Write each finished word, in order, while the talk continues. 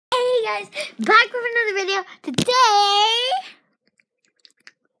guys, back with another video. Today,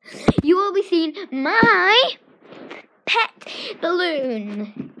 you will be seeing my pet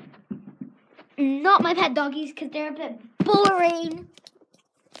balloon. Not my pet doggies, because they're a bit boring.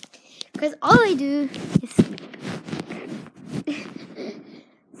 Because all I do is sleep.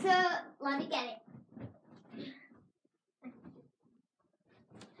 So, let me get it.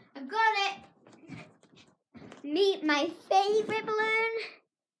 I've got it. Meet my favorite balloon,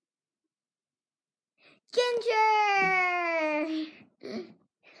 Ginger.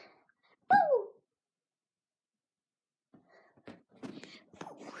 Woo.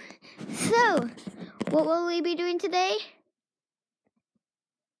 So, what will we be doing today?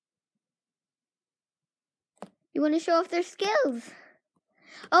 You want to show off their skills?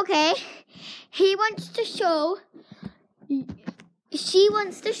 Okay. She wants to show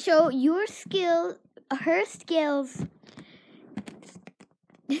your skills. Her skills.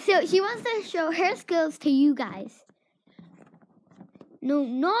 So she wants to show her skills to you guys. No,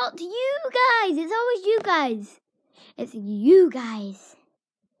 not you guys. It's always you guys. It's you guys.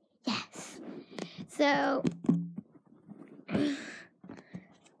 Yes. So,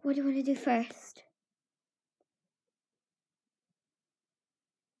 what do you want to do first?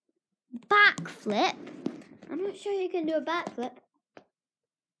 Backflip. I'm not sure you can do a backflip.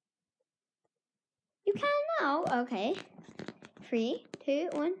 You can now. Okay. 3, 2,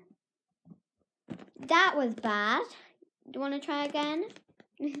 1. That was bad. Do you want to try again?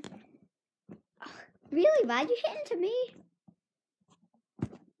 Really bad? You hit into me.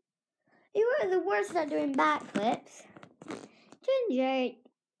 You were the worst at doing backflips. Ginger,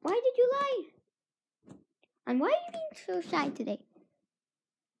 why did you lie? And why are you being so shy today?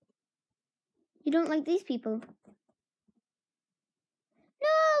 You don't like these people. No,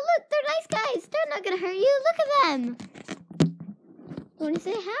 look, they're nice guys. They're not going to hurt you. Look at them. You want to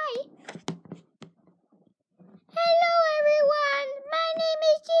say hi? Hello, everyone. My name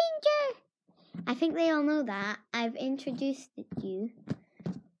is Ginger. I think they all know that. I've introduced you.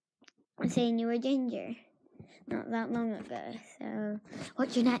 I'm saying you were Ginger. Not that long ago. So,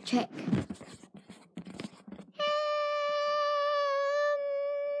 what's your nut trick?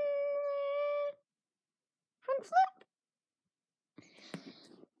 Front flip.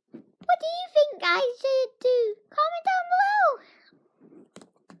 What do you think I should do? Comment down below.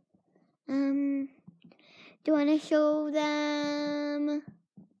 Do you want to show them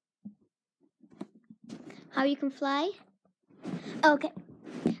how you can fly? Okay.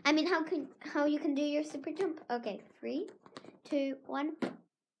 I mean, how you can do your super jump? Okay, 3, 2, 1.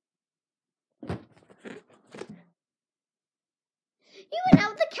 You went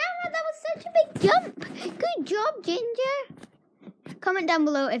out the camera. That was such a big jump. Good job, Ginger. Comment down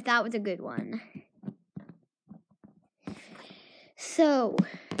below if that was a good one. So,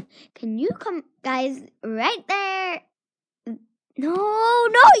 can you come, guys, right there? No,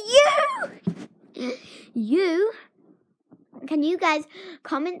 not you. You. Can you guys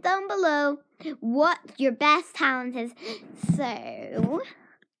comment down below what your best talent is? So,